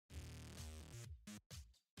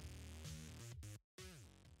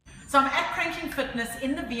So I'm at Cranking Fitness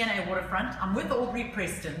in the V&A Waterfront. I'm with Aubrey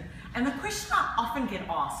Preston, and the question I often get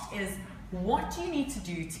asked is, what do you need to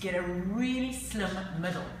do to get a really slim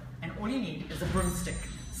middle? And all you need is a broomstick.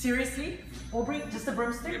 Seriously? Aubrey, just a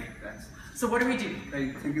broomstick? Yep, that's it. So what do we do?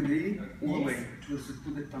 Okay, take it there, all the way, twist it,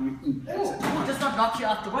 put the tummy in. That's it. Oh, just not knock you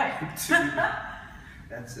out the way.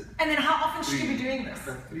 That's it. And then how often should you be doing this?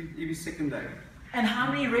 About 3 every second day. And how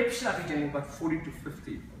many reps should I be doing? About 40 to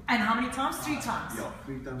 50. And how many times? 3 times? Yeah,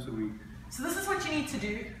 3 times a week. So this is what you need to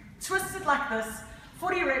do. Twist it like this,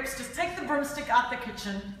 40 reps, just take the broomstick out the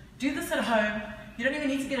kitchen, do this at home. You don't even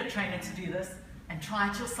need to get a trainer to do this, and try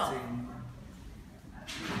it yourself.